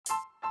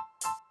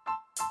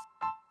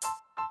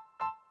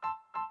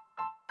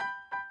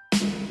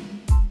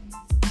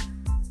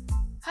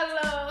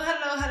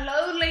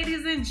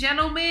and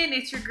gentlemen,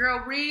 it's your girl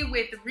Ree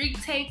with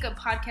Retake, a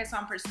podcast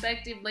on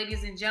perspective.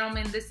 Ladies and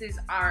gentlemen, this is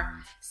our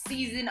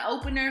season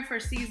opener for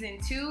season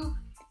 2.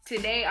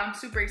 Today, I'm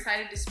super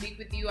excited to speak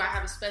with you. I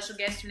have a special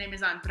guest. Her name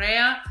is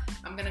Andrea.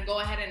 I'm going to go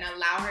ahead and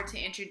allow her to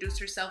introduce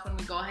herself when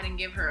we go ahead and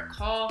give her a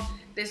call.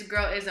 This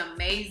girl is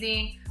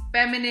amazing.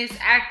 Feminist,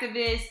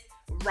 activist,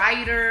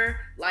 writer,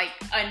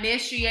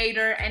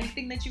 initiator,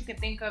 anything that you can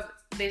think of,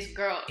 this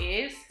girl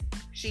is.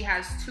 She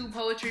has 2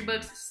 poetry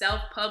books,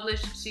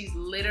 self-published. She's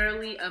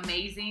literally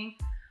amazing.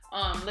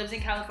 Lives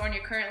in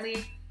California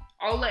currently.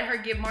 I'll let her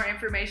give more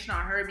information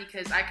on her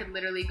because I could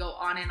literally go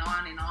on and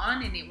on and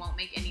on and it won't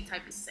make any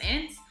type of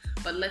sense.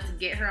 But let's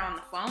get her on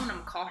the phone. I'm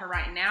gonna call her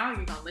right now.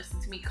 You're gonna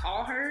listen to me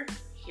call her.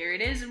 Here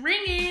it is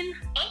ringing.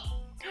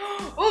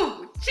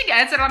 Ooh, she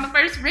answered on the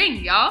first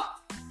ring, y'all.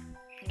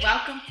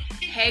 Welcome.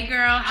 Hey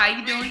girl, how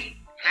you doing?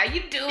 How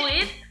you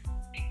doing?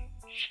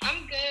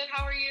 I'm good.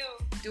 How are you?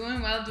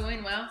 Doing well,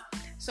 doing well.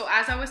 So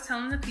as I was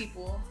telling the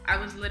people, I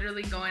was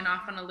literally going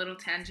off on a little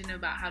tangent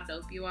about how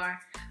dope you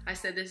are. I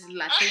said this is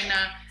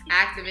Latina,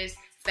 activist,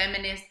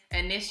 feminist,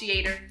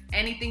 initiator,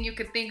 anything you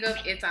could think of,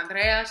 it's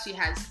Andrea. She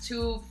has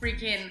 2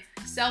 freaking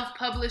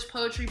self-published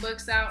poetry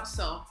books out.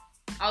 So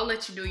I'll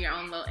let you do your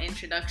own little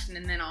introduction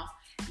and then I'll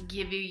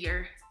give you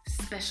your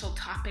special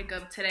topic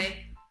of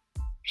today.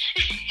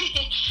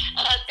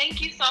 Thank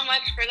you so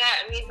much for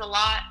that. It means a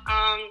lot.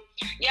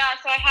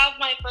 So I have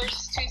my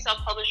first 2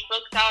 self-published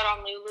books out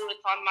on Lulu.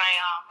 It's on my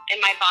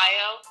in my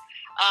bio,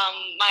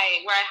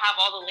 where I have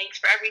all the links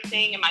for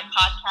everything and my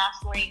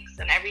podcast links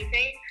and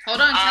everything.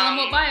 Hold on, tell them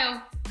what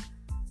bio.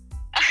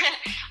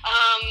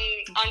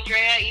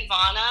 Andrea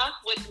Ivana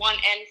with 1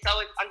 N, so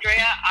it's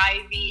Andrea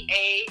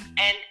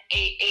Ivanah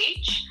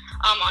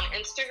on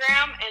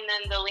Instagram, and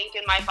then the link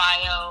in my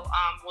bio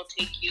will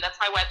take you. That's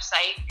my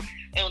website.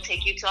 It will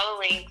take you to all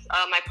the links.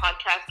 My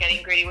podcast,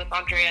 Getting Gritty with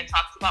Andrea,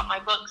 talks about my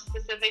books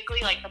specifically,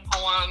 like the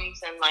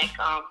poems and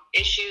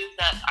issues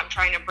that I'm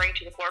trying to bring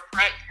to the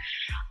forefront.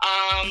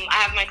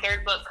 I have my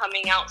 3rd book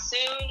coming out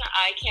soon.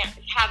 I can't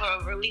have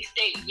a release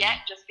date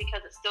yet just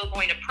because it's still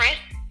going to print.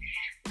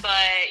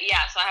 But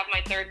yeah, so I have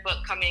my 3rd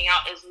book coming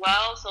out as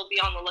well, so be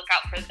on the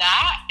lookout for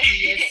that.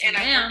 Yes, and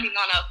ma'am. I'm working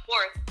on a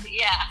 4th.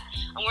 Yeah,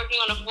 I'm working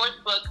on a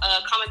 4th book,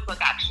 a comic book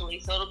actually,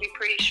 so it'll be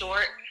pretty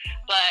short,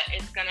 but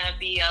it's gonna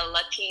be a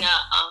Latina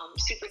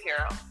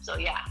superhero. So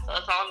yeah, so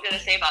that's all I'm gonna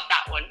say about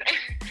that one.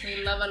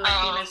 We love a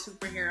Latina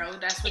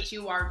superhero. That's what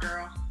you are,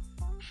 girl.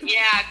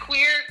 Yeah,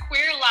 queer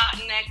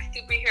Latinx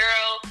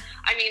superhero.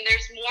 I mean,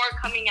 there's more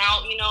coming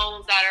out,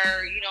 that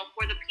are,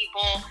 for the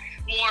people,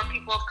 more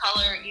people of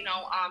color,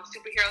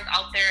 superheroes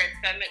out there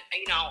and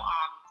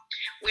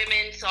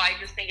women. So I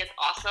just think it's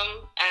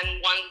awesome, and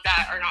ones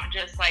that are not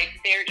just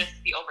there just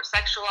to be over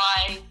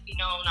sexualized,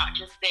 not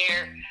just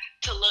there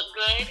to look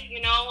good,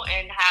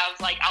 and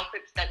have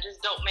outfits that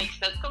just don't make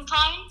sense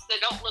sometimes. They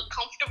don't look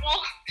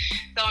comfortable.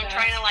 So I'm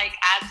trying to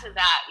add to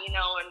that, and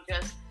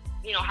just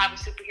have a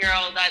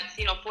superhero that's,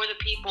 for the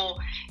people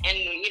and,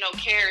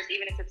 cares,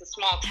 even if it's a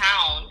small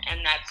town, and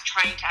that's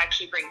trying to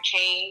actually bring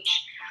change.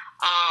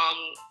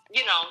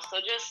 So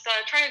just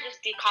trying to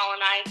just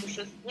decolonize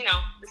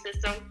the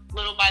system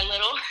little by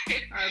little.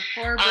 Our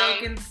poor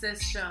broken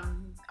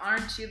system.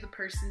 Aren't you the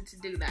person to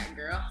do that,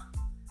 girl?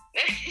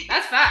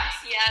 That's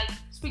fast. Yeah.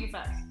 Speaking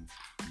fast.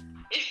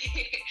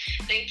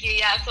 Thank you.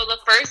 Yeah. So the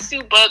first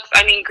 2 books,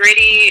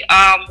 Gritty,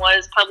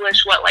 was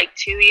published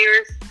 2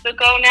 years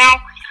ago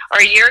now, or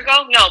a year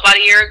ago? No, about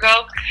a year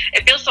ago.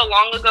 It feels so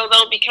long ago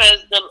though,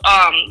 because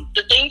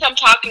the things I'm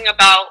talking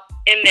about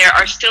in there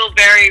are still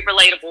very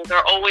relatable.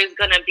 They're always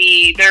going to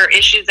be, there are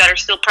issues that are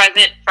still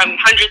present from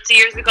hundreds of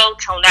years ago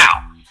till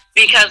now.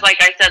 Because,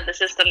 like I said, the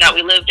system that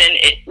we live in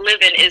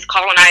is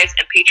colonized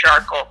and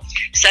patriarchal,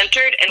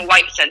 centered and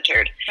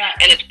white-centered,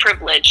 and it's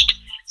privileged.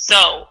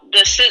 So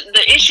the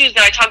issues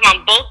that I talk about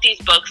in both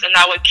these books, and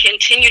that I would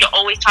continue to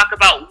always talk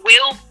about,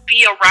 will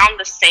be around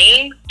the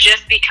same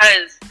just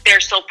because they're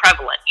so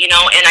prevalent,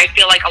 and I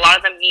feel like a lot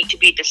of them need to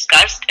be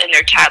discussed and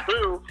they're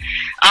taboo,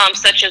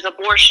 such as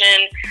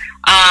abortion,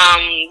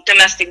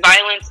 domestic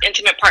violence,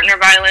 intimate partner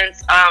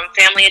violence,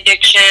 family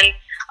addiction,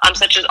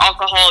 such as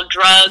alcohol,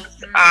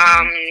 drugs.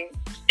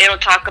 It'll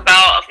talk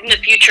about, in the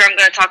future, I'm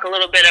going to talk a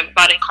little bit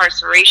about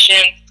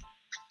incarceration,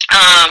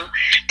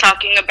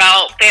 talking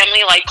about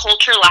family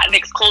culture,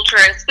 Latinx culture,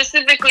 and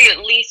specifically at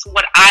least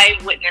what I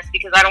witnessed,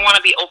 because I don't want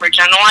to be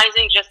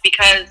overgeneralizing just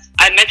because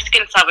I'm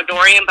Mexican and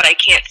Salvadorian, but I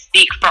can't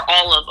speak for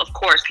all of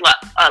course,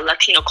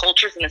 Latino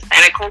cultures and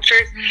Hispanic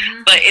cultures.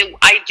 Mm-hmm. But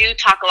I do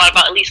talk a lot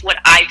about at least what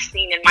I've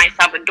seen in my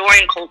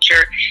Salvadorian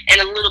culture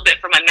and a little bit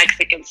from my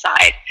Mexican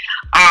side.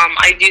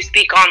 I do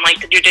speak on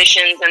the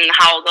traditions and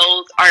how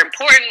those are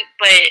important,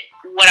 but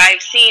what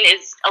I've seen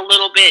is a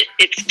little bit,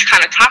 it's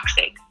kind of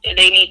toxic.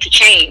 They need to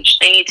change.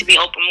 They need to be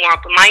more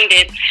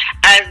open-minded.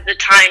 As the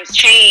times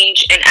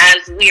change and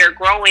as we are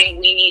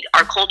growing,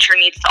 our culture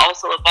needs to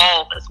also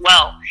evolve as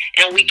well.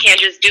 And we can't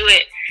just do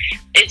it.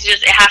 It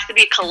has to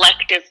be a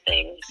collective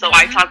thing. So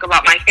I talk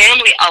about my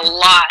family a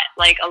lot.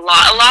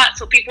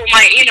 So people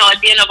might,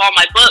 at the end of all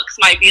my books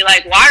might be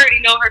like, well, I already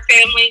know her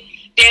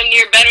family. damn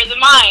near better than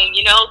mine,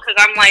 you know, because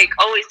I'm like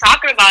always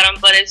talking about them,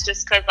 but it's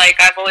just because like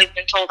I've always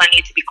been told I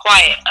need to be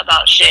quiet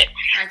about shit.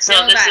 So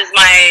this is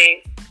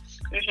my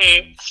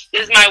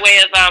this is my way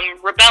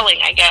of rebelling,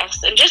 I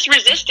guess, and just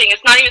resisting.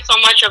 It's not even so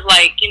much of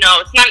like, you know,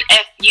 it's not an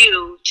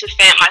FU to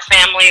my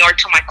family or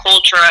to my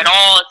culture at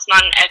all. It's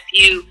not an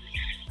FU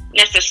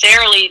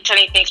necessarily to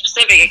anything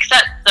specific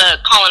except the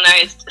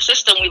colonized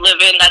system we live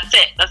in. That's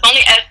it. That's the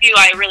only FU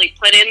I really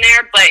put in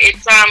there, but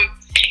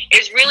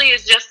it's really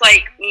is just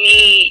like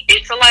me.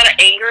 It's a lot of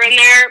anger in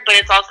there, but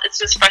it's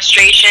just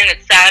frustration.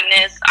 It's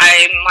sadness.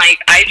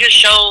 I just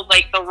show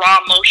like the raw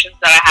emotions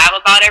that I have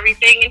about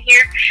everything in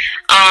here,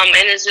 and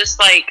it's just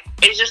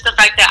the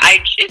fact that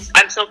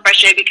I'm so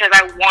frustrated because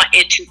I want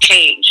it to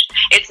change.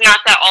 It's not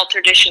that all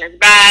tradition is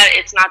bad.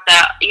 It's not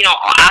that, you know,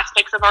 all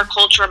aspects of our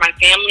culture, my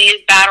family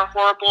is bad or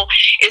horrible.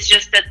 It's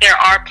just that there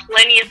are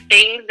plenty of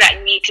things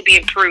that need to be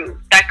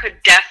improved. They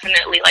could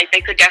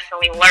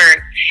definitely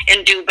learn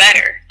and do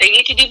better. They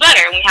need to do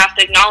better, and we have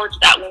to acknowledge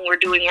that when we're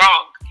doing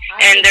wrong.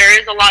 And there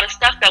is a lot of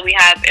stuff that we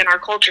have in our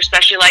culture,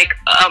 especially like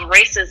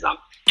racism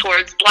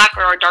towards Black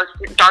or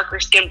darker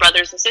skinned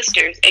brothers and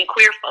sisters and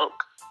queer folk.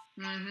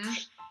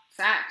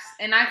 Facts.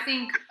 And I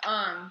think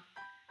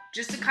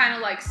just to kind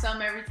of like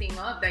sum everything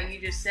up that you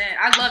just said,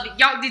 I love it.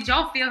 Did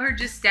y'all feel her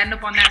just stand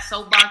up on that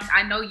soapbox?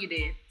 I know you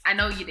did.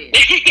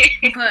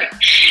 But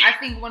I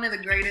think one of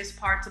the greatest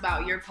parts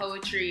about your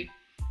poetry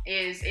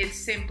is it's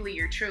simply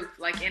your truth.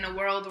 Like in a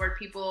world where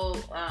people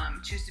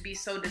choose to be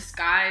so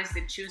disguised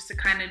and choose to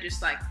kind of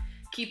just like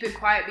keep it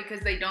quiet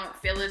because they don't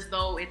feel as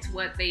though it's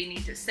what they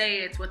need to say,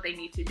 it's what they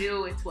need to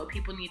do, it's what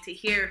people need to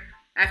hear.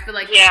 I feel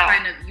like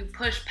you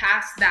push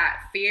past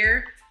that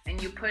fear and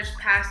you push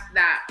past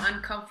that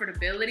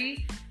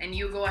uncomfortability and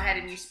you go ahead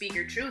and you speak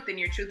your truth, and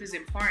your truth is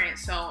important.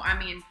 So, I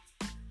mean,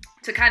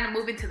 to kind of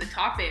move into the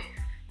topic,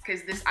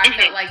 because I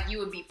felt like you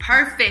would be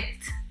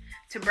perfect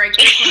to break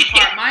this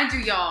one apart. Mind you,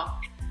 y'all,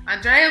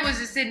 Andrea was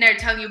just sitting there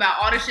telling you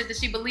about all the shit that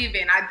she believed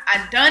in.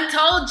 I done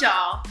told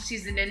y'all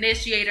she's an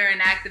initiator, an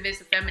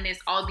activist, a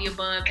feminist, all the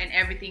above, and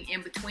everything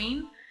in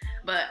between.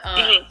 But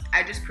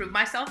I just proved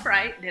myself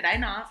right, did I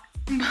not?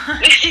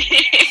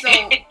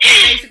 So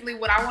basically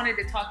what I wanted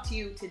to talk to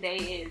you today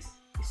is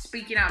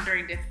speaking out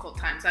during difficult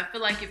times. I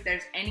feel like if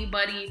there's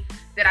anybody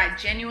that I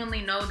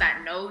genuinely know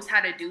that knows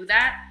how to do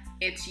that,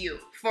 it's you.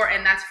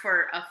 And that's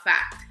for a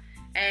fact.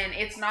 And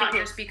it's not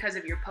just because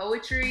of your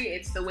poetry,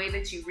 it's the way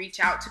that you reach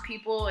out to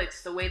people,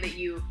 it's the way that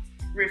you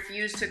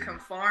refuse to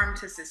conform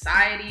to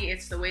society,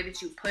 it's the way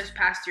that you push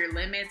past your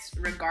limits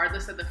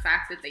regardless of the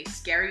fact that they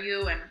scare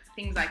you and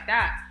things like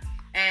that.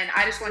 And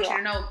I just want you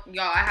to know,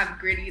 y'all, I have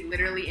Gritty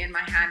literally in my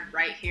hand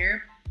right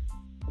here.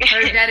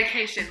 Her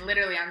dedication,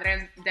 literally,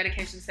 Andrea's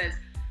dedication says,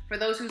 "For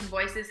those whose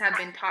voices have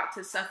been taught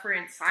to suffer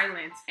in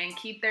silence and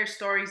keep their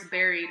stories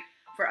buried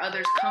for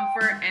others'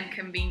 comfort and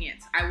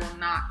convenience, I will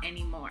not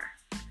anymore."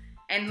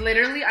 And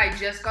literally, I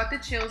just got the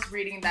chills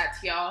reading that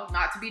to y'all.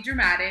 Not to be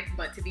dramatic,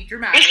 but to be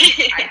dramatic.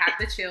 I have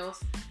the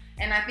chills.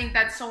 And I think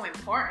that's so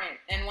important.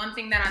 And one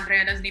thing that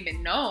Andrea doesn't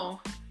even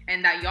know,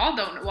 and that y'all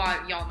don't know,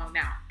 well, y'all know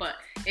now, but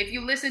if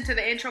you listen to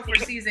the intro for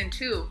season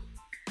 2,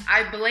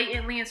 I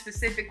blatantly and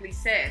specifically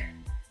said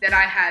that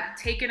I had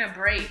taken a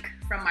break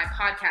from my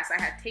podcast.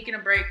 I had taken a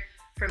break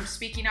from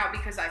speaking out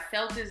because I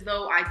felt as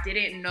though I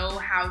didn't know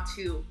how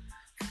to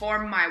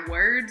form my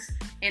words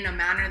in a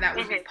manner that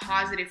would be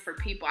positive for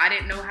people. I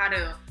didn't know how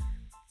to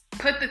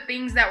put the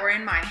things that were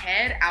in my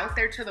head out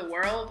there to the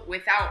world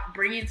without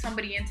bringing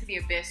somebody into the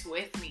abyss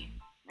with me.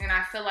 And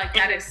I feel like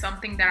that is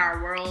something that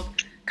our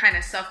world kind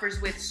of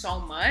suffers with so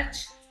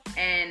much.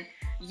 And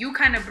you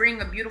kind of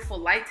bring a beautiful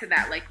light to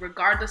that. Like,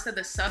 regardless of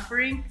the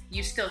suffering,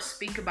 you still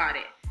speak about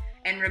it.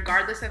 And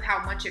regardless of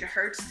how much it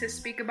hurts to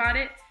speak about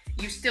it,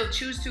 you still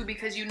choose to,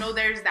 because you know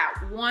there's that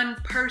one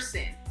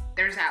person,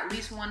 there's at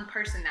least one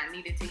person that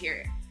needed to hear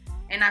it.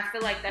 And I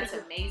feel like that's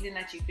amazing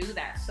that you do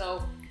that.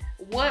 So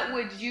what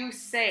would you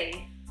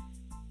say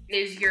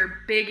is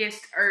your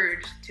biggest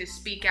urge to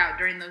speak out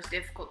during those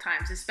difficult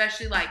times?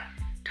 Especially like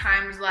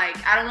times like,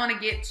 I don't want to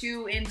get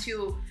too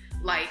into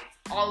like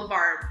all of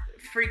our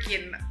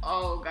freaking,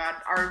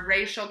 our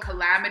racial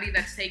calamity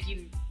that's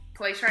taking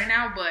place right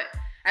now. But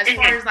as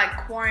far as like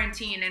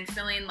quarantine and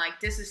feeling like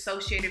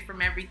disassociated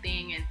from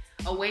everything and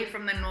away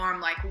from the norm,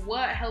 like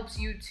what helps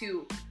you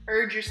to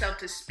urge yourself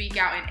to speak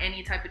out in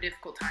any type of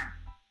difficult time?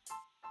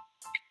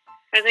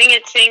 I think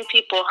it's seeing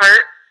people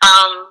hurt.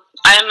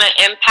 I'm an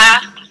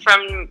empath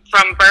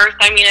from birth.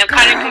 I mean, I'm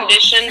kind of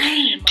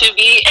conditioned to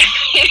be.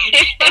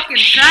 It's fucking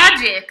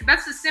tragic.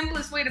 That's the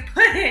simplest way to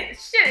put it.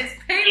 Shit is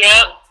painful.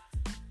 Yep.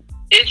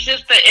 It's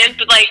just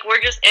like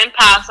we're just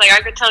empaths. Like I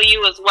could tell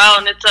you as well,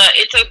 and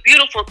it's a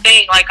beautiful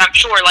thing. Like I'm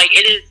sure, like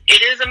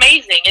it is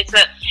amazing.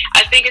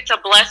 I think it's a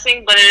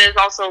blessing, but it is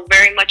also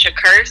very much a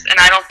curse. And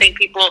I don't think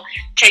people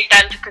take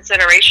that into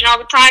consideration all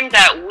the time.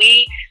 That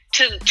we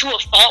to a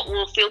fault,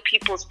 we'll feel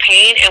people's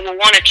pain and we'll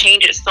want to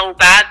change it so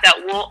bad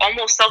that we'll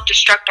almost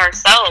self-destruct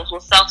ourselves. We'll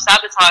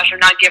self-sabotage or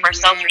not give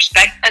ourselves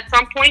respect at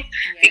some point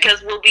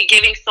because we'll be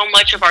giving so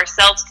much of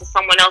ourselves to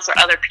someone else or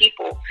other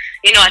people,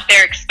 you know, at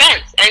their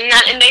expense.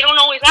 And they don't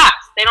always ask.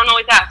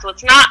 So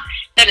it's not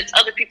that it's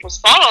other people's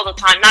fault all the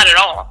time. Not at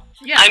all.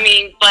 Yeah. I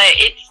mean, but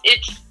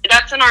it's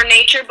that's in our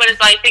nature, but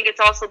I think it's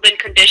also been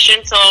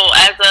conditioned. So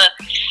as a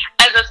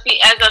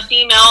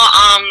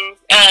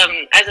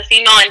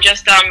female, and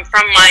just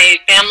from my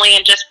family,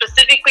 and just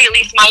specifically at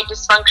least my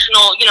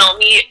dysfunctional, you know,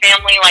 immediate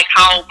family, like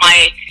how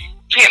my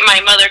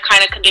mother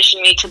kind of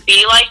conditioned me to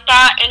be like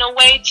that in a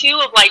way too,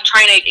 of like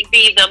trying to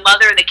be the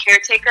mother and the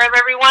caretaker of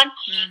everyone.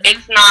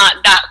 It's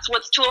not, that's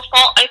what's to a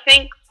fault, I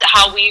think,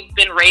 how we've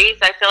been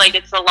raised. I feel like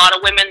it's a lot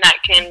of women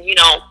that can, you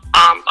know,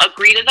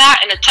 agree to that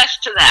and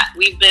attest to that.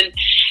 We've been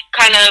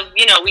kind of,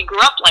 you know, we grew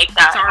up like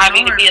that,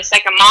 having to be a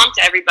second mom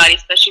to everybody,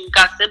 especially if you've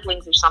got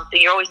siblings or something.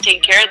 You're always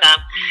taking care of them.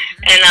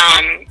 And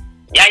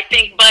I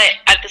think, but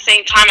at the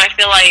same time, I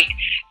feel like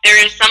there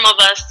is some of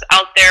us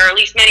out there, or at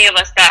least many of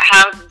us, that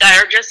have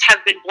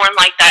been born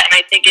like that. And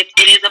I think it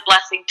is a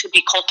blessing to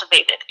be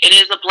cultivated. It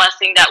is a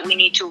blessing that we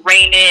need to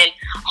rein in,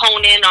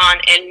 hone in on,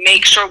 and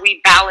make sure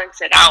we balance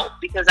it out,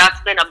 because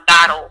that's been a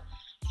battle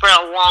for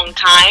a long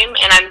time.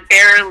 And I'm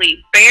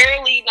barely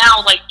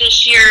now, like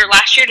last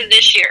year to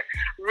this year,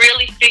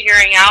 really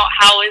figuring out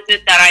how is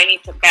it that I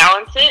need to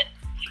balance it.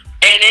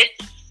 And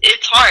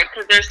it's hard,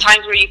 because there's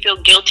times where you feel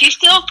guilty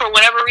still for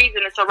whatever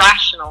reason. It's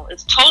irrational.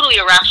 It's totally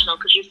irrational,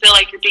 because you feel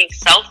like you're being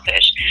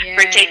selfish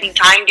for taking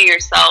time to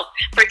yourself,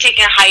 for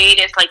taking a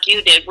hiatus like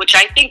you did, which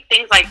I think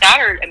things like that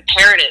are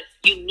imperative.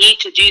 You need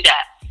to do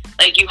that.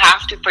 Like, you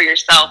have to for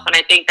yourself, and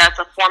I think that's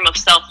a form of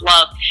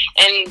self-love.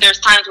 And there's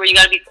times where you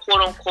got to be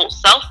quote-unquote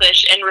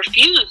selfish and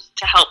refuse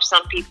to help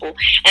some people,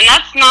 and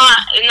that's not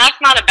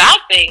a bad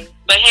thing.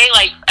 But hey,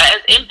 like,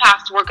 as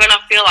empaths, we're gonna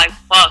feel like,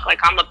 fuck,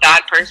 like I'm a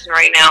bad person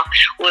right now,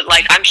 with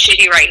like I'm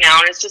shitty right now,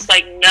 and it's just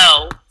like,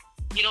 no,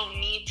 you don't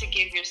need to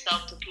give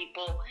yourself to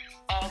people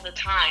all the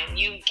time.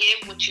 You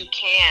give what you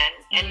can,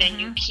 and then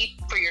you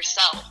keep for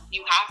yourself.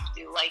 You have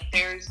to, like,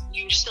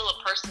 you're still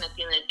a person at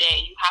the end of the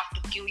day. You have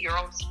to fuel your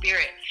own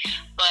spirit.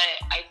 But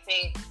I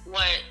think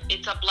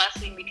it's a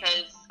blessing,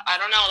 because I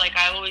don't know, like,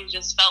 I always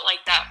just felt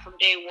like that from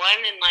day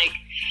one. And like,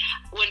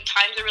 when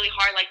times are really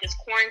hard, like this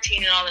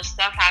quarantine and all this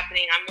stuff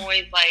happening, I'm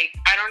always like,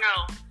 I don't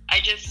know,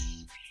 I just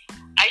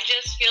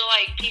feel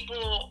like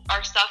people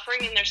are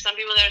suffering, and there's some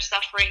people that are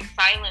suffering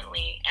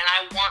silently, and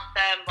I want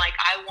them, like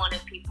I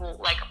wanted people,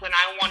 like when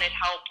I wanted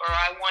help, or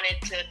I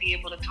wanted to be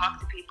able to talk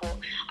to people,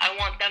 I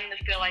want them to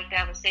feel like they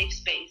have a safe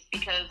space,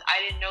 because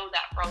I didn't know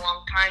that for a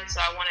long time,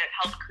 so I wanted to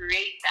help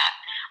create that.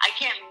 I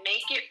can't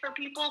make it for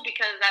people,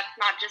 because that's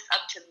not just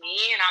up to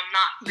me, and I'm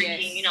not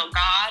freaking, you know,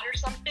 God or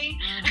something.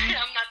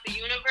 I'm not the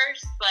universe,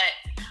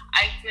 but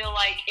I feel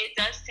like it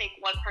does take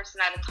one person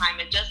at a time.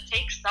 It just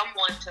takes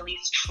someone to at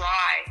least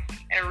try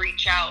and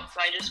reach out. So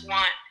I just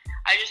want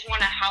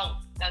to help.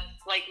 That's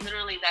like,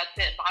 literally, that's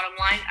it. Bottom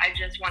line, I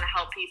just want to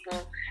help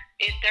people.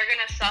 If they're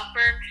going to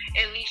suffer,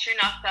 at least you're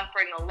not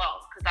suffering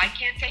alone, because I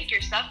can't take your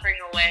suffering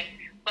away,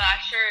 but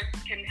I sure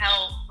can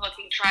help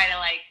fucking try to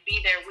like be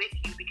there with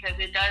you, because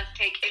it does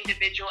take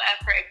individual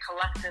effort and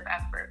collective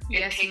effort.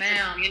 It takes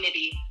a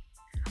community.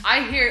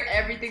 I hear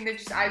everything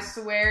that I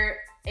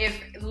swear.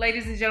 If,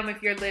 ladies and gentlemen,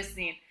 if you're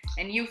listening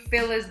and you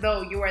feel as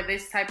though you are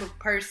this type of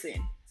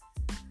person,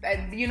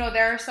 and you know,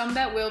 there are some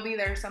that will be,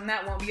 there are some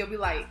that won't be. You'll be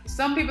like,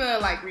 some people are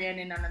like,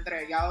 Rhiannon and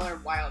Andrea, y'all are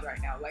wild right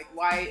now. Like,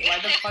 why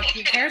the fuck do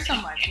you care so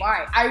much?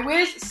 Why? I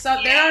wish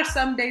there are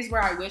some days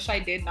where I wish I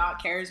did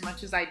not care as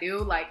much as I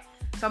do. Like,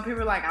 some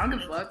people are like, I don't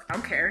give a fuck, I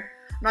don't care.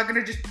 I'm not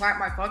gonna just plant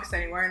my fucks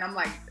anywhere. And I'm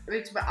like,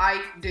 bitch, but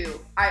I do.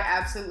 I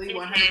absolutely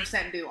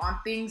 100% do. On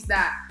things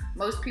that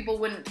most people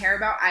wouldn't care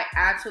about, I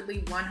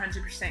absolutely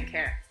 100%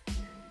 care.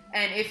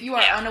 And if you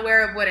are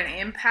unaware of what an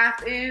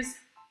empath is,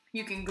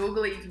 you can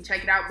Google it, you can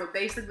check it out. But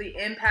basically,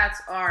 empaths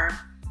are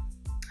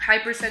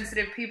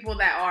hypersensitive people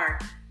that are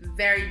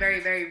very,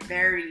 very, very,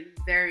 very,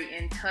 very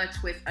in touch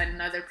with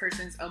another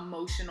person's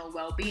emotional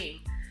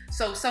well-being.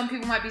 So some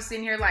people might be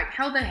sitting here like,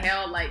 how the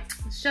hell, like,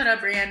 shut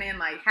up, Rhiannon,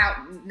 like,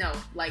 how, no,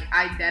 like,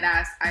 I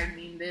deadass, I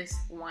mean this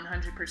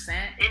 100%.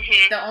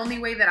 The only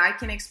way that I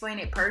can explain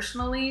it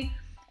personally,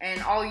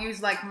 and I'll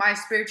use, like, my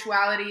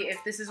spirituality,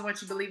 if this is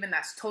what you believe in,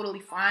 that's totally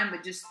fine,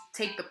 but just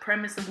take the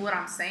premise of what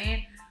I'm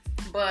saying.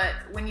 But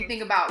when you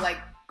think about, like,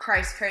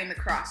 Christ carrying the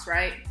cross,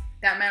 right?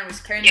 That man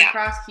was carrying the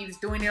cross, he was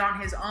doing it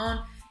on his own,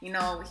 you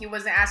know, he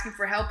wasn't asking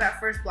for help at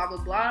first, blah,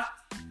 blah, blah.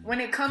 When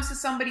it comes to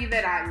somebody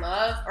that I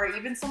love, or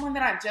even someone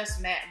that I've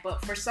just met,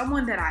 but for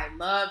someone that I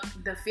love,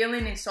 the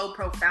feeling is so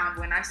profound.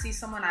 When I see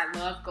someone I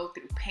love go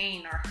through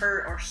pain or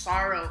hurt or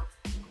sorrow,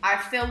 I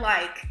feel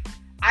like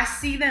I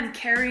see them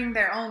carrying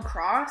their own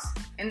cross,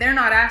 and they're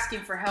not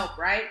asking for help,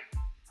 right?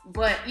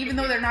 But even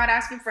though they're not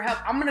asking for help,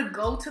 I'm going to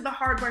go to the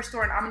hardware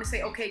store and I'm going to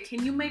say, okay,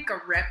 can you make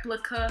a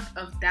replica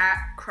of that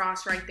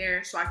cross right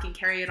there so I can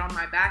carry it on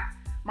my back?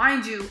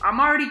 Mind you, I'm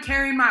already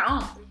carrying my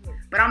own,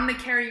 but I'm going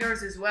to carry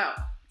yours as well.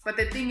 But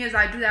the thing is,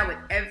 I do that with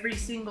every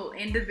single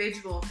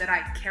individual that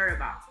I care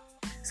about.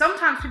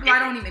 Sometimes people I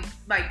don't even,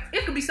 like,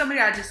 it could be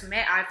somebody I just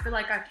met. I feel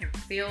like I can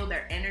feel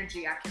their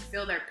energy. I can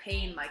feel their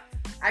pain. Like,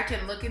 I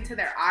can look into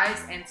their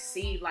eyes and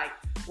see, like,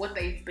 what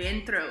they've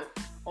been through,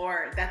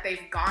 or that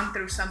they've gone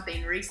through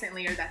something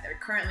recently, or that they're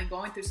currently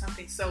going through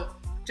something. So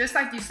just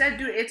like you said,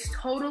 dude, it's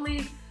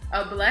totally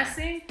a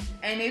blessing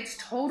and it's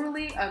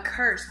totally a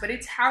curse, but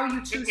it's how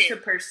you choose to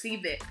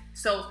perceive it.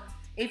 So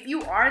if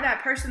you are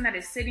that person that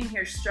is sitting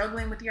here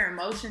struggling with your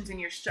emotions, and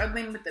you're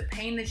struggling with the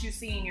pain that you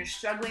see, and you're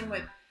struggling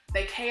with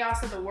the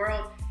chaos of the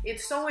world,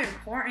 it's so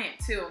important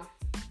to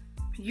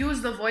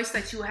use the voice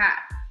that you have.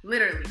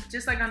 Literally,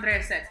 just like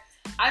Andrea said,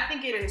 I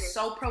think it is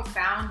so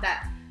profound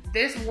that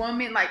this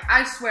woman, like,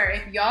 I swear,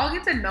 if y'all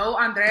get to know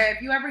Andrea,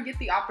 if you ever get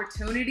the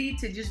opportunity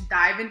to just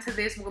dive into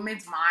this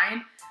woman's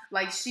mind,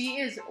 like, she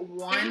is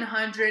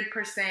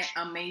 100%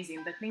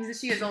 amazing. The things that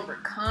she has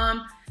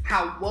overcome,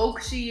 how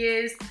woke she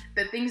is,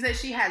 the things that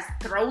she has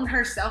thrown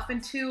herself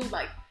into,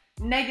 like,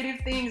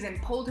 negative things,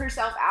 and pulled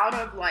herself out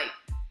of, like,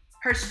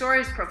 her story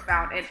is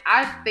profound. And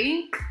I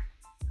think,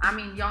 I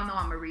mean, y'all know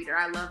I'm a reader.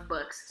 I love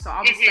books. So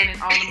I'll be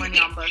spending all the money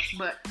on books.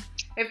 But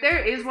if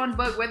there is one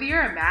book, whether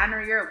you're a man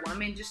or you're a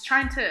woman, just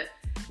trying to,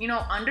 you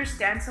know,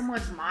 understand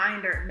someone's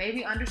mind, or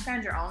maybe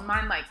understand your own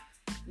mind, like,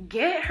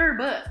 get her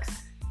books.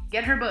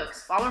 Get her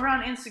books. Follow her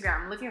on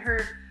Instagram. Look at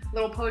her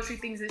little poetry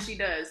things that she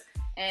does.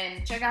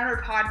 And check out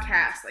her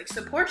podcast. Like,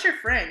 support your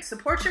friends.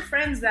 Support your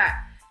friends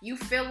that you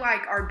feel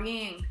like are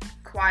being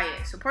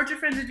quiet. Support your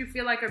friends that you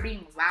feel like are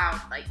being loud.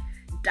 Like,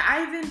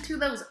 dive into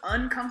those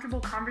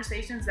uncomfortable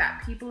conversations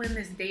that people in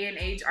this day and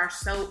age are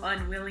so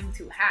unwilling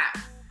to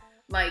have.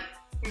 Like,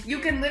 you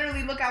can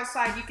literally look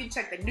outside, you can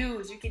check the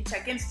news, you can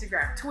check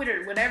Instagram,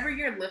 Twitter, whatever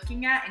you're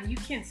looking at, and you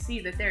can see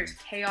that there's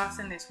chaos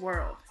in this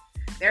world.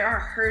 There are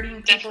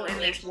hurting people in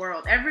this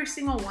world. Every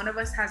single one of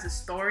us has a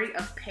story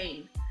of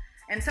pain.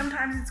 And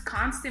sometimes it's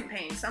constant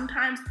pain.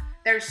 Sometimes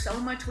there's so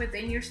much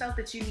within yourself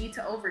that you need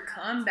to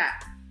overcome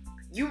that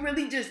you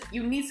really just,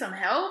 you need some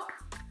help,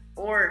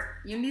 or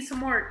you need some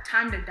more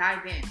time to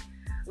dive in.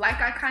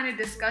 Like I kind of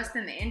discussed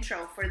in the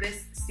intro for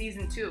this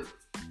season 2.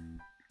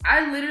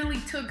 I literally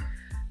took,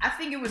 I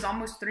think it was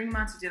almost 3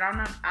 months, dude.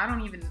 I'd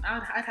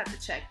have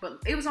to check, but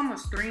it was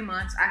almost 3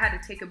 months. I had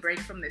to take a break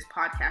from this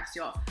podcast,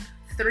 y'all.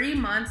 3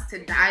 months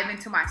to dive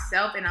into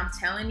myself, and I'm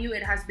telling you,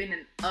 it has been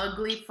an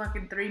ugly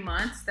fucking 3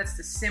 months. That's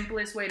the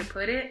simplest way to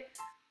put it.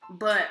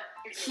 But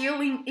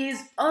healing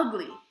is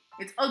ugly.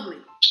 It's ugly.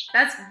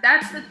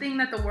 That's the thing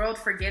that the world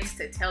forgets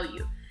to tell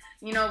you.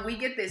 You know, we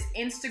get this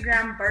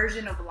Instagram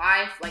version of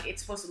life, like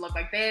it's supposed to look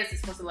like this,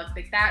 it's supposed to look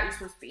like that, you're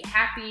supposed to be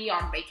happy,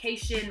 on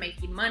vacation,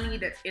 making money.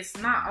 That it's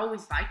not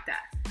always like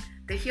that.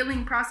 The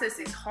healing process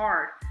is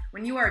hard.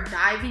 When you are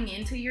diving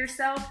into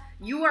yourself,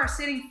 you are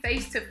sitting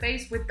face to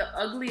face with the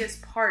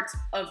ugliest parts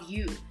of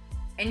you.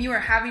 And you are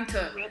having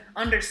to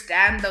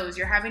understand those.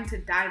 You're having to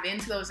dive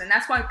into those. And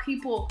that's why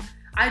people,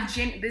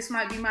 this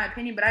might be my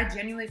opinion, but I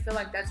genuinely feel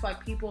like that's why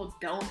people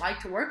don't like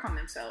to work on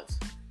themselves.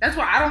 That's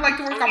why I don't like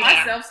to work on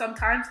myself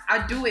sometimes.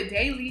 I do it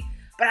daily,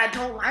 but I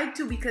don't like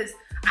to, because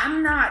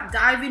I'm not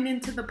diving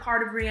into the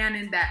part of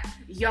Rhiannon that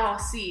y'all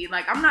see.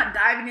 Like, I'm not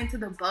diving into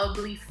the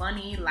bubbly,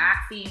 funny,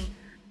 laughing,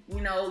 you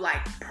know,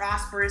 like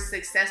prosperous,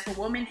 successful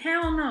woman.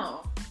 Hell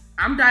no.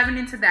 I'm diving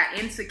into that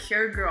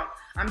insecure girl.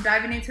 I'm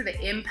diving into the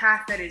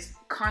empath that is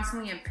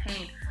constantly in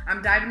pain.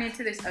 I'm diving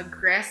into this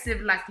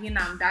aggressive Latina.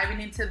 I'm diving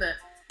into the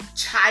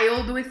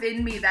child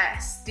within me that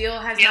still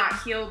has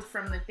not healed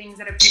from the things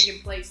that have taken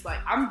place. Like,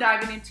 I'm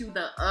diving into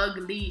the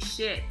ugly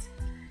shit.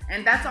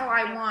 And that's all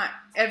I want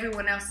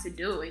everyone else to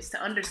do, is to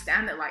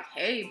understand that, like,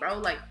 hey, bro,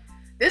 like,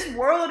 this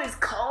world is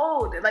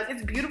cold. Like,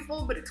 it's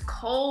beautiful, but it's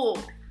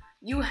cold.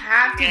 You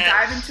have to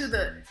dive into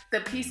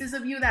the pieces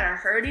of you that are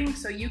hurting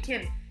so you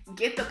can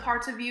get the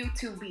parts of you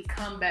to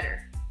become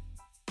better.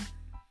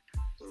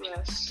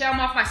 Yes. Okay, I'm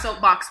off my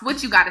soapbox.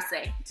 What you gotta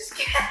say? Just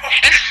kidding.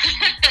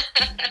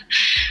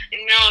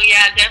 No,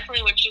 yeah,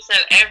 definitely what you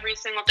said, every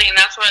single thing. And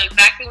that's what,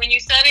 exactly when you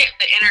said it,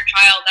 the inner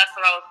child, that's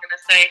what I was going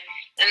to say.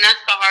 And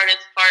that's the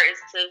hardest part, is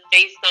to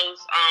face those,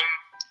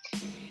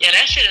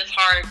 that shit is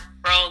hard,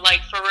 bro.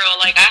 Like, for real.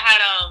 Like, I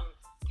had,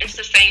 it's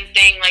the same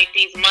thing, like,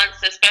 these months,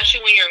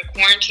 especially when you're in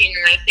quarantine.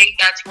 And I think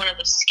that's one of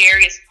the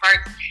scariest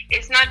parts.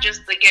 It's not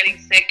just the getting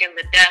sick and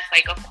the death.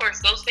 Like, of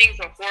course, those things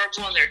are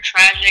horrible and they're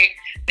tragic.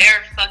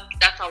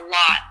 That's a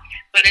lot.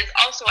 But it's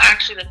also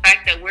actually the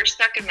fact that we're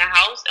stuck in the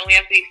house and we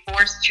have to be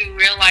forced to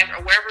realize,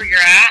 or wherever you're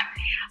at,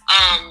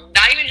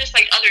 not even just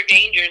like other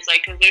dangers,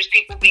 like, because there's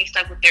people being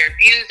stuck with their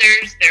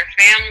abusers, their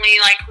family,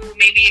 like, who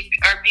maybe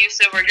are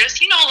abusive, or just,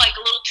 you know, like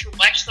a little too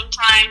much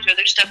sometimes, or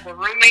they're stuck with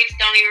roommates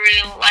don't even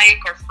really like,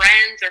 or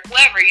friends, or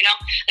whoever, you know,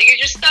 like, you're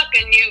just stuck,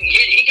 and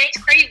it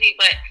gets crazy.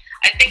 But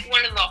I think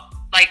one of the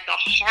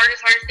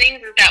hardest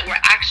things is that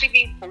we're actually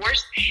being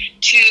forced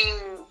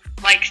to,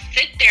 like,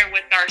 sit there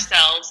with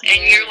ourselves,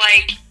 and you're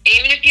like,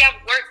 even if you have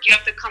work, you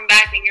have to come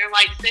back, and you're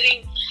like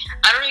sitting,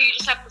 I don't know, you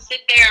just have to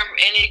sit there,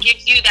 and it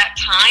gives you that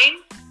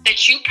time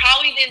that you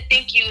probably didn't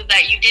think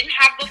that you didn't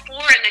have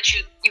before, and that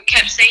you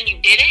kept saying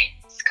you didn't,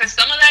 Because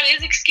some of that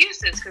is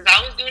excuses. Because I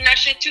was doing that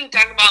shit too,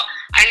 talking about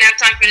I didn't have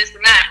time for this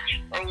and that,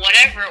 or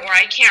whatever, or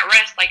I can't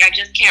rest. Like, I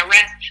just can't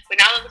rest. But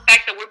now that the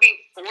fact that we're being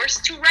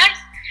forced to rest,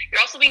 you're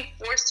also being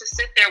forced to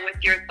sit there with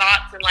your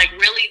thoughts and, like,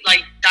 really,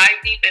 like, dive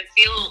deep and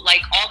feel,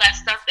 like, all that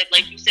stuff that,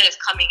 like you said, is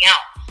coming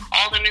out.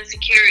 All them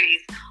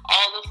insecurities,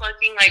 all the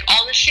fucking, like,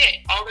 all the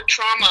shit, all the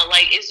trauma.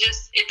 Like, it's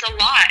a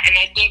lot. And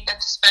I think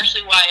that's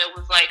especially why it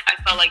was, like, I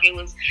felt like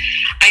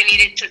I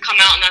needed to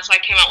come out, and that's why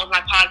I came out with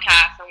my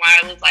podcast, and why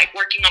I was, like,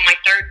 working on my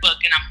third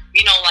book, and I'm,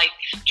 you know, like,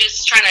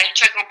 just trying to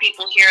check on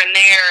people here and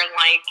there, and,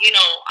 like, you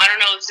know, I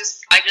don't know,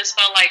 I just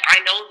felt like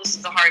I know this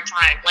is a hard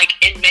time, like,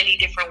 in many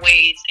different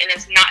ways, and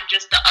it's not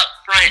just the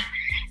upfront,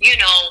 you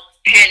know,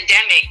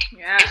 pandemic.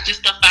 Yeah. It's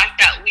just the fact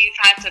that we've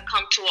had to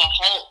come to a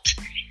halt,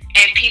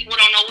 and people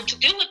don't know what to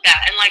do with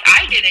that. And, like,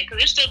 I didn't, because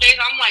there's still days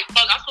I'm like,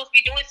 fuck, I'm supposed to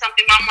be doing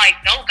something, but I'm like,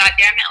 no,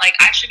 goddamn it, like,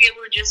 I should be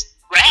able to just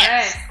rest.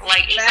 Yes.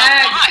 Like, it's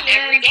a lot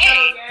every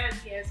day.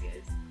 Yes.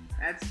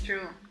 That's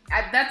true.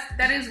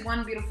 That is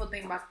one beautiful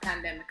thing about the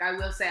pandemic. I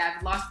will say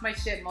I've lost my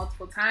shit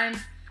multiple times.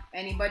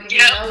 Anybody who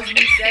knows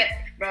me said,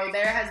 bro,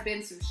 there has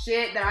been some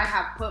shit that I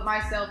have put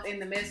myself in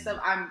the midst of.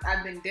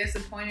 I've been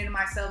disappointed in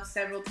myself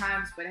several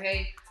times, but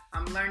hey,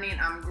 I'm learning,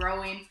 I'm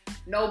growing.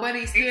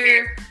 Nobody's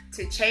here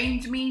to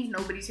change me.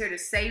 Nobody's here to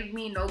save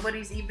me.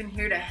 Nobody's even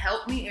here to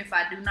help me if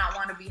I do not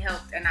want to be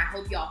helped. And I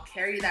hope y'all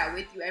carry that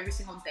with you every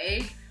single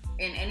day.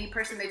 And any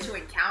person that you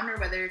encounter,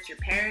 whether it's your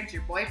parents,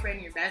 your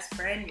boyfriend, your best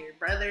friend, your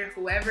brother,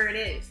 whoever it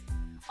is,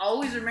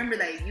 always remember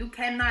that you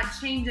cannot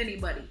change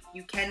anybody.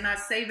 You cannot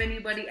save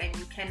anybody, and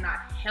you cannot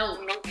help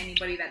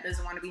anybody that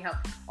doesn't want to be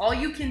helped. All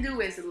you can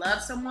do is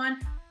love someone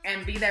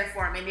and be there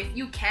for them. And if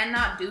you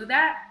cannot do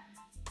that,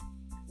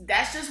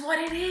 that's just what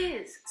it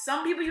is.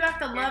 Some people you have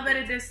to love at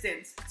a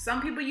distance.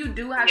 Some people you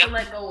do have to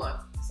let go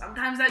of.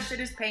 Sometimes that shit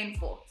is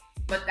painful,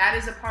 but that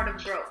is a part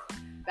of growth.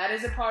 That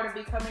is a part of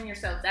becoming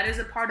yourself. That is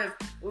a part of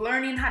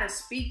learning how to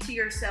speak to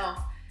yourself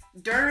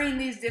during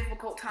these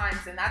difficult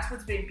times. And that's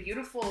what's been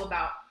beautiful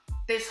about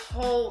this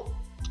whole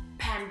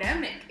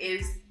pandemic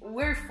is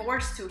we're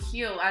forced to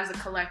heal as a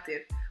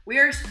collective. We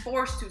are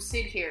forced to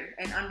sit here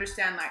and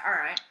understand, like, all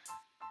right,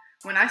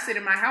 when I sit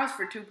in my house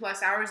for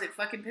 2+ hours, it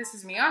fucking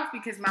pisses me off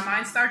because my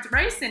mind starts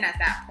racing at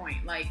that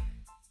point. Like,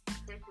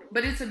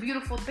 but it's a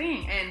beautiful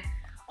thing. And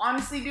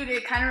honestly, dude,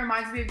 it kind of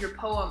reminds me of your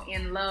poem,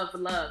 In Love,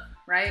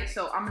 right?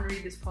 So I'm going to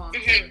read this poem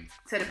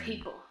to the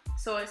people.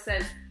 So it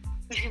says,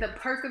 the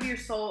perk of your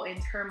soul in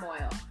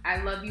turmoil.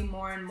 I love you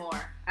more and more.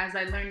 As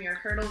I learn your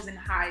hurdles and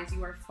highs,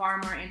 you are far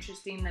more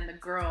interesting than the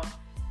girl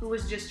who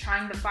was just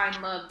trying to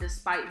find love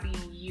despite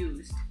being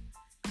used.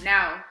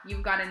 Now,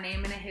 you've got a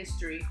name and a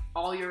history,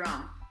 all your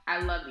own. I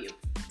love you,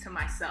 to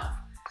myself.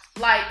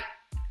 Like,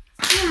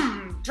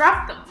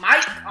 drop the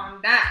mic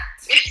on that.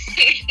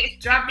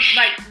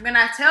 When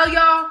I tell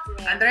y'all,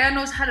 Andrea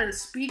knows how to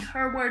speak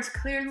her words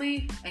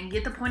clearly and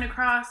get the point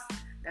across.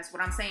 That's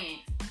what I'm saying.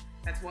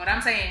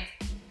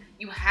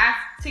 You have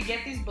to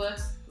get these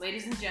books,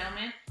 ladies and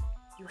gentlemen.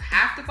 You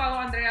have to follow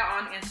Andrea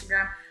on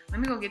Instagram.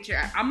 Let me go get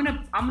your. I'm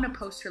gonna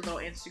post her little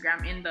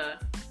Instagram in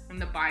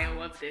the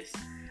bio of this.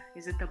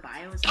 Is it the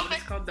bio? Is that what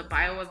it's called? The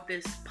bio of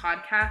this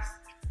podcast.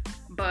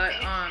 But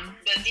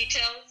the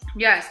details.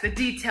 Yes, the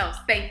details.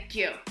 Thank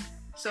you.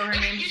 So her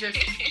name's just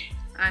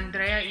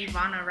Andrea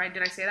Ivana, right?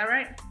 Did I say that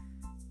right?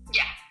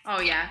 Yeah. Oh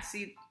yeah.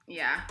 See,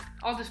 yeah.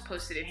 I'll just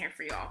post it in here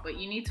for y'all. But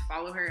you need to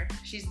follow her.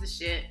 She's the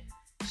shit.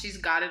 She's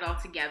got it all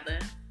together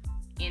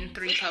in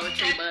 3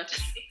 poetry books.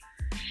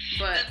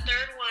 But the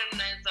third one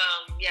is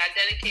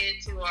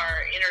dedicated to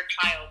our inner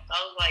child.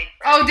 I was like,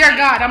 oh dear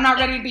God, I'm not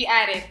ready to be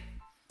added.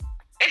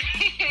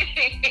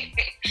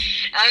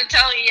 I'm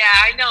telling you,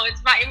 I know it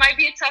might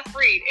be a tough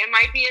read. It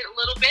might be a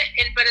little bit,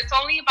 but it's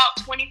only about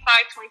 25,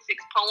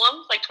 26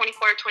 poems, like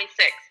 24 or 26.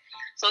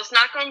 So it's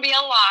not going to be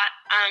a lot.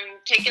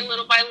 Take it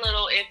little by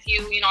little. If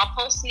I'll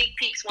post sneak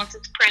peeks once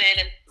it's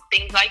printed and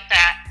things like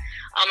that.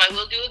 I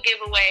will do a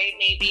giveaway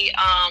maybe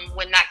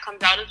when that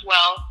comes out as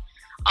well.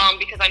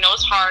 Because I know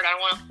it's hard. I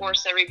don't want to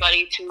force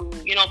everybody to,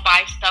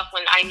 buy stuff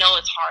when I know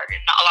it's hard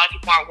and a lot of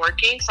people aren't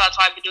working. So that's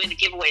why I've been doing the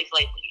giveaways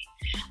lately.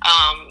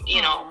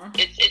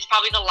 It's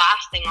probably the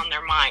last thing on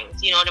their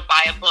minds, to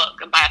buy a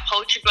book and buy a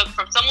poetry book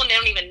from someone they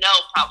don't even know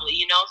probably,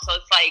 so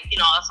it's like,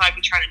 that's why I've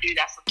been trying to do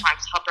that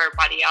sometimes to help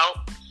everybody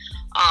out.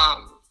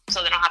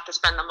 So they don't have to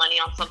spend the money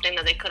on something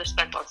that they could have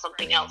spent on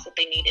something else if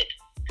they needed.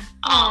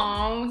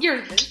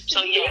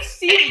 So yeah.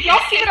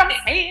 Y'all see what I'm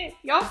saying?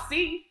 Y'all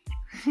see?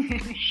 So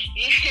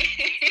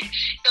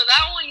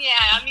that one,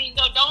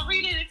 don't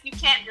read it if you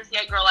can't just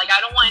yet, girl. Like, I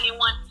don't want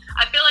anyone.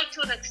 I feel like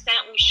to an extent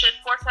we should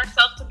force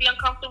ourselves to be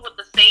uncomfortable. At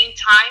the same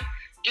time,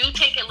 do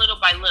take it little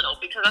by little,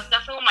 because that's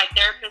definitely what my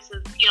therapist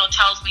is,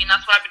 tells me, and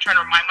that's what I've been trying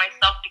to remind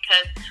myself,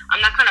 because I'm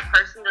that kind of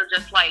person to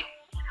just like,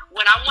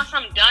 when I want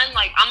something done,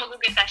 like, I'm gonna go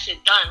get that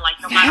shit done, like,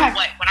 no matter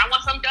what. When I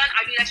want something done,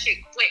 I do that shit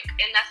quick,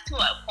 and that's to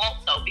a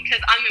fault, though, because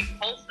I'm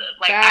impulsive.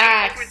 Like,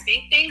 I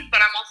overthink things, but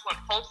I'm also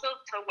impulsive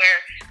to where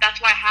that's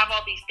why I have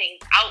all these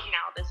things out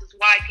now. This is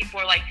why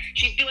people are like,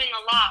 she's doing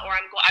a lot, or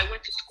I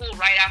went to school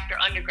right after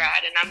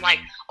undergrad, and I'm,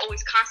 like,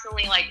 always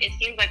constantly, like, it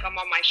seems like I'm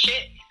on my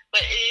shit.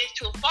 But it is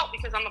to a fault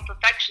because I'm a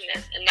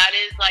perfectionist, and that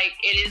is like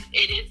it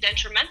is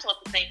detrimental at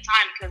the same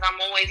time because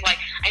I'm always like,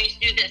 I need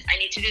to do this, I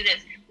need to do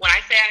this. When I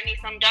say I need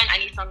something done,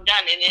 I need something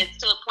done, and it's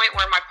to the point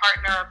where my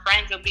partner or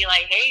friends will be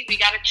like, hey, we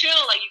gotta chill,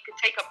 like you can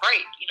take a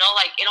break, you know,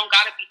 like it don't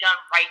gotta be done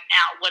right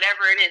now,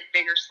 whatever it is,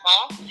 big or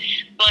small.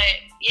 But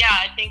yeah,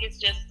 I think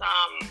it's just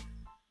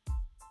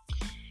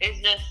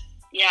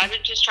yeah, I've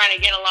been just trying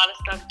to get a lot of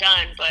stuff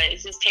done, but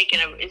it's just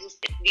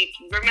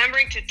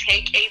remembering to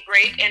take a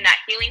break, and that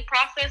healing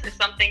process is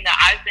something that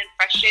I've been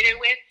frustrated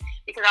with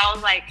because I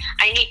was like,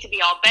 I need to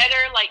be all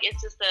better. Like,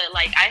 it's just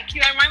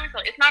I remind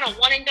myself, it's not a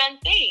one and done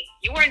thing.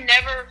 You're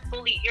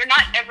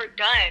not ever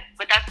done,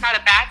 but that's not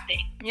a bad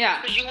thing.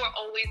 Yeah. Because you are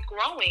always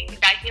growing.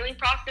 That healing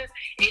process,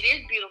 it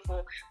is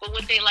beautiful. But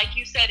like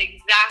you said,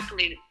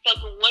 exactly, so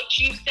what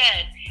you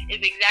said is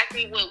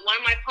exactly what one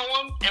of my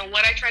poems and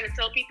what I try to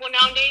tell people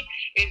nowadays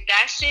is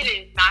that shit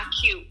is not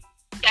cute.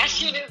 That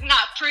shit is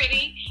not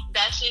pretty.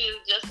 That shit is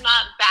just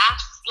not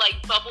baths,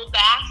 like bubble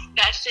baths.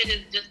 That shit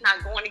is just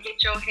not going to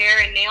get your hair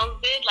and nails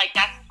did. Like,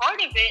 that's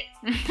part of it.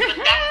 But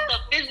that's the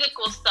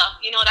physical stuff.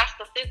 You know, that's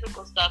the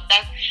physical stuff.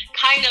 That's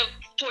kind of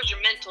towards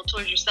your mental,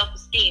 towards your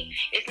self-esteem.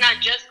 It's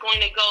not just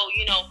going to go,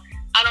 you know,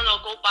 I don't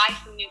know, go buy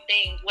some new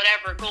things,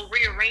 whatever. Go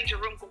rearrange your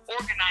room, go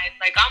organize.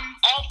 Like, I'm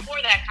all for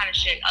that kind of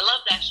shit. I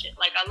love that shit.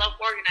 Like, I love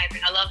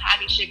organizing. I love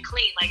having shit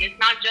clean. Like, it's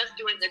not just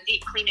doing the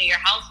deep clean of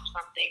your house or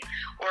something.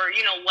 Or,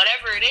 you know,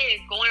 whatever it is,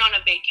 going on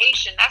a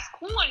vacation. That's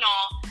cool and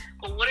all.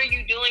 But what are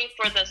you doing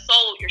for the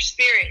soul, your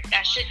spirit,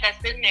 that shit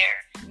that's in there?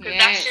 Because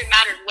that shit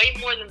matters way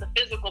more than the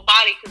physical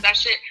body. Because that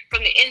shit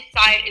from the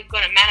inside is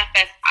going to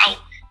manifest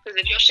out. Because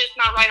if your shit's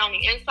not right on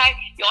the inside,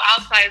 your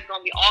outside is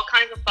going to be all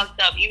kinds of fucked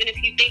up. Even if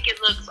you think it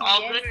looks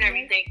all good and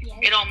everything,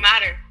 it don't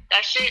matter.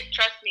 That shit,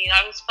 trust me,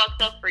 I was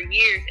fucked up for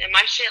years. And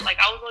my shit, like,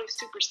 I was always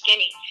super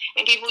skinny.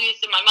 And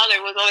my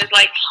mother was always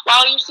like,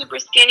 wow, you're super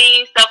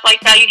skinny, stuff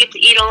like that. You get to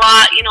eat a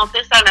lot, you know,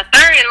 this, that, and the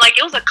third. And, like,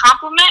 it was a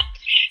compliment.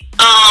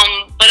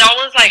 But I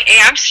was like,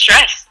 hey, I'm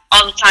stressed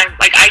all the time.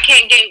 Like, I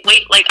can't gain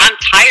weight. Like, I'm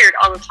tired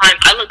all the time.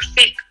 I look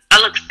sick. I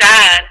look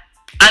sad.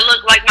 I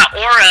look like my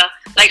aura.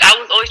 Like, I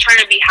was always trying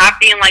to be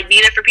happy and, like, be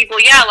there for people.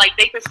 Yeah, like,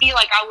 they could see,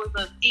 like, I was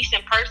a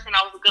decent person.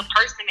 I was a good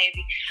person,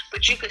 maybe.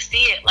 But you could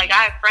see it. Like,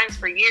 I had friends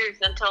for years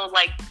until,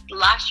 like,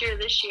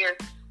 this year,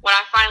 when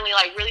I finally,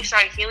 like, really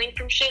started healing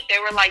from shit. They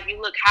were like,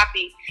 you look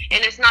happy.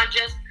 And it's not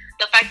just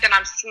the fact that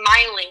I'm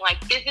smiling,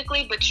 like,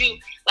 physically, but you,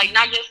 like,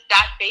 not just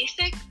that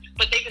basic,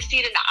 but they could see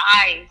it in the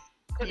eyes.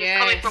 Because it's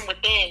coming from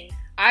within.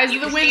 Eyes are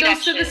the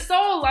windows to the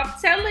soul. I'm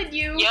telling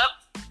you. Yep.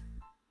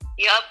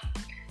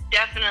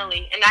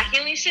 Definitely. And that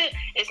healing shit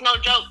is no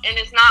joke. And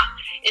it's not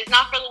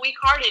for the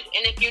weak-hearted.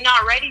 And if you're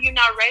not ready, you're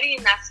not ready,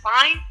 and that's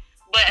fine.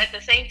 But at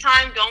the same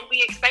time, don't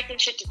be expecting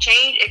shit to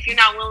change if you're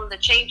not willing to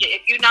change it.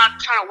 If you're not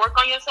trying to work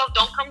on yourself,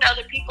 don't come to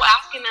other people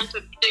asking them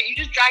to. You're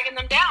just dragging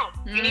them down.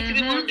 You need to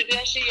be willing to do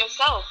that shit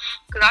yourself.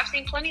 Because I've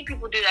seen plenty of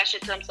people do that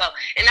shit to themselves.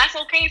 And that's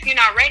okay if you're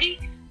not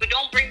ready. But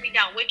don't bring me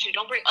down with you.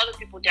 Don't bring other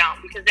people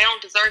down because they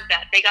don't deserve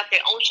that. They got their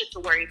own shit to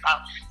worry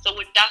about. So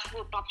that's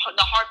what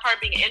the hard part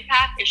of being an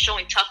empath is,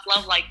 showing tough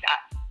love like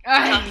that.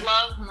 Tough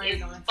love is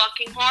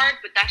fucking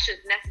hard, but that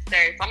shit's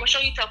necessary. So I'm gonna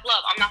show you tough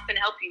love. I'm not gonna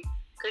help you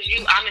because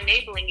I'm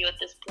enabling you at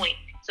this point.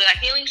 So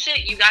that healing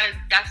shit,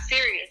 that's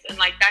serious. And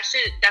like that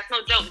shit, that's no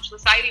joke.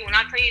 Society will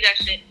not tell you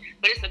that shit,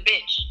 but it's a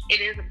bitch.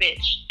 It is a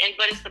bitch.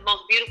 But it's the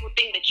most beautiful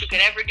thing that you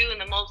could ever do, and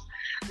the most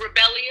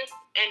rebellious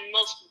and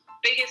most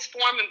biggest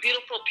form and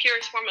beautiful,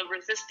 purest form of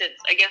resistance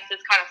against this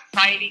kind of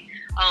society.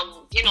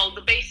 You know,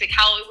 the basic,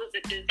 how it was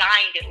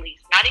designed, at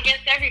least. Not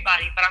against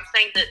everybody, but I'm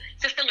saying the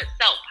system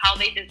itself, how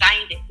they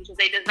designed it, because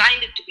they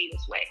designed it to be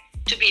this way,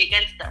 to be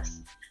against us.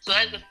 So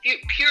that's the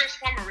purest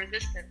form of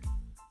resistance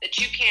that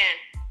you can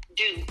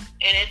do,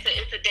 and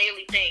it's a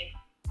daily thing.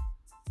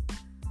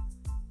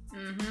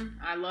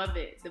 I love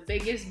it. The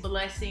biggest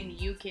blessing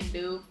you can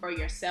do for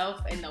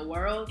yourself and the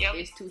world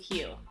is to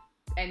heal,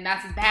 and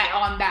that's that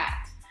on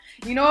that.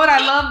 You know what I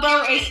love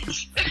though?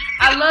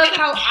 I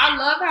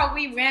love how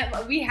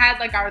we had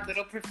like our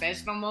little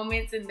professional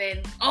moments, and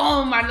then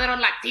my little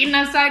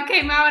Latina side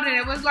came out, and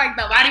it was like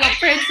the Barrio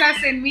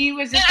Princess and me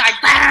was just like,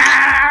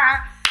 bah!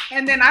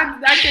 And then I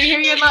can hear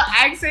your little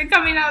accent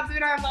coming out,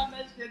 dude. I love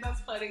that shit. That's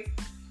funny.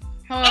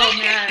 Oh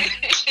man.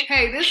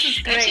 Hey, this is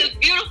great. This is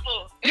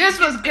beautiful. This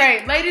was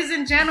great. Ladies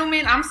and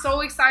gentlemen, I'm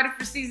so excited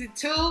for season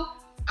 2.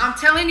 I'm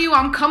telling you,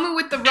 I'm coming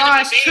with the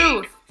rawest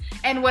truth.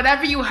 And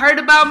whatever you heard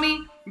about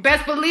me,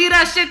 best believe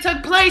that shit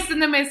took place in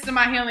the midst of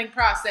my healing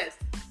process.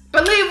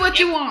 Believe what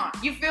you want.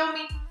 You feel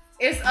me?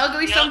 It's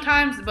ugly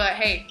sometimes, but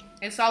hey,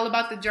 it's all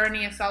about the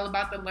journey. It's all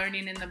about the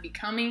learning and the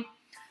becoming.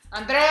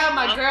 Andrea,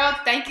 my girl,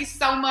 thank you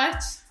so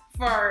much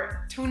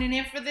for tuning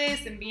in for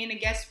this and being a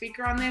guest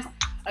speaker on this.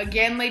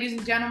 Again, ladies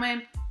and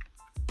gentlemen,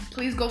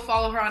 Please go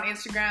follow her on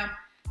Instagram.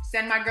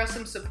 Send my girl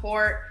some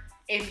support.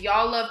 If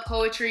y'all love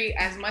poetry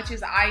as much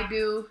as I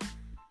do,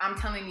 I'm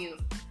telling you,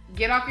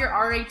 get off your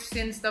RH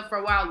Sin stuff for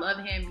a while. Love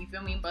him, you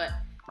feel me? But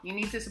you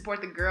need to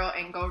support the girl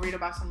and go read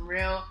about some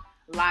real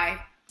life,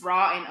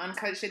 raw and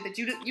uncut shit that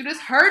you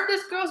just heard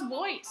this girl's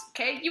voice,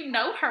 okay? You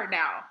know her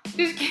now.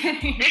 Just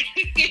kidding.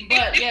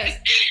 But yes,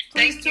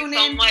 please tune in.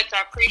 Thank you so much.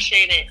 I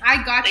appreciate it.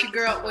 I got you,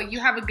 girl. Well, you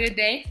have a good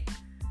day.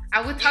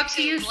 I will talk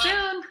to you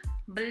soon.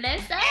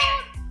 Bless up.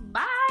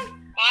 Bye.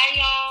 Bye,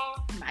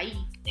 y'all. Bye.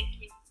 Thank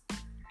you.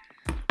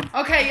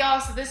 Okay,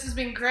 y'all, so this has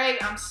been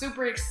great. I'm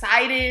super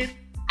excited.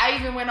 I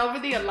even went over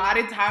the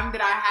allotted time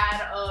that I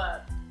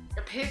had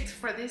picked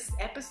for this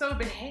episode,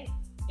 but hey,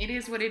 it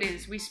is what it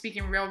is. We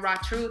speaking real raw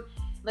truth.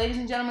 Ladies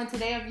and gentlemen,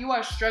 today, if you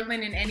are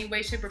struggling in any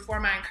way, shape, or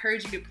form, I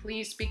encourage you to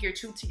please speak your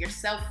truth to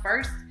yourself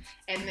first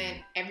and then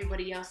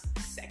everybody else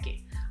second.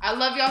 I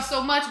love y'all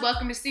so much.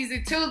 Welcome to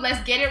season 2.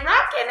 Let's get it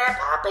rocking and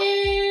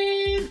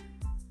popping.